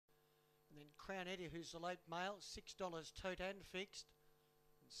then Crown Eddie, who's the late male, $6 tote and fixed.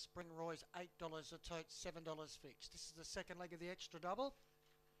 And Spring Roy's $8 a tote, $7 fixed. This is the second leg of the extra double.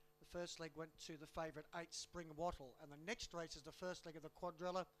 The first leg went to the favourite 8 Spring Wattle. And the next race is the first leg of the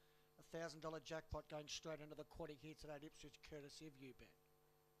quadrilla. $1,000 jackpot going straight into the quadding here today at Ipswich, courtesy of UBet.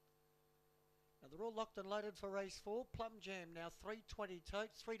 Now they're all locked and loaded for race 4. Plum Jam now $3.20 tote,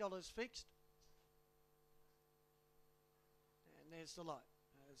 $3 fixed. And there's the light.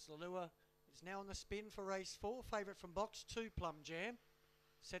 As the lure is now on the spin for race 4. Favourite from box 2, Plum Jam.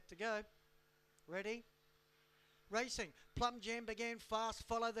 Set to go. Ready? Racing. Plum Jam began fast.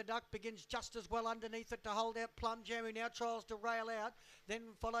 Follow the Duck begins just as well underneath it to hold out Plum Jam, who now tries to rail out. Then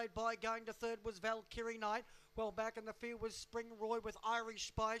followed by going to third was Valkyrie Knight. Well back in the field was Spring Roy with Irish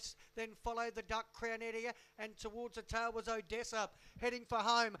Spice. Then followed the Duck, Crown Eddie, and towards the tail was Odessa. Heading for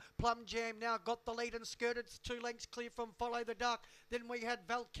home. Plum Jam now got the lead and skirted 2 lengths clear from Follow the Duck. Then we had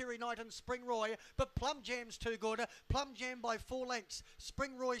Valkyrie Knight and Spring Roy, but Plum Jam's too good. Plum Jam by 4 lengths.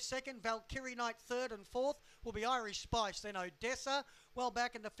 Spring Roy second, Valkyrie Knight third, and fourth will be Irish Spice. Then Odessa. Well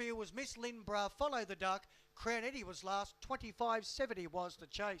back in the field was Miss Lindbra, Follow the Duck. Crown Eddie was last. 25.70 was the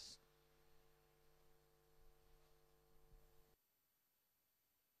chase.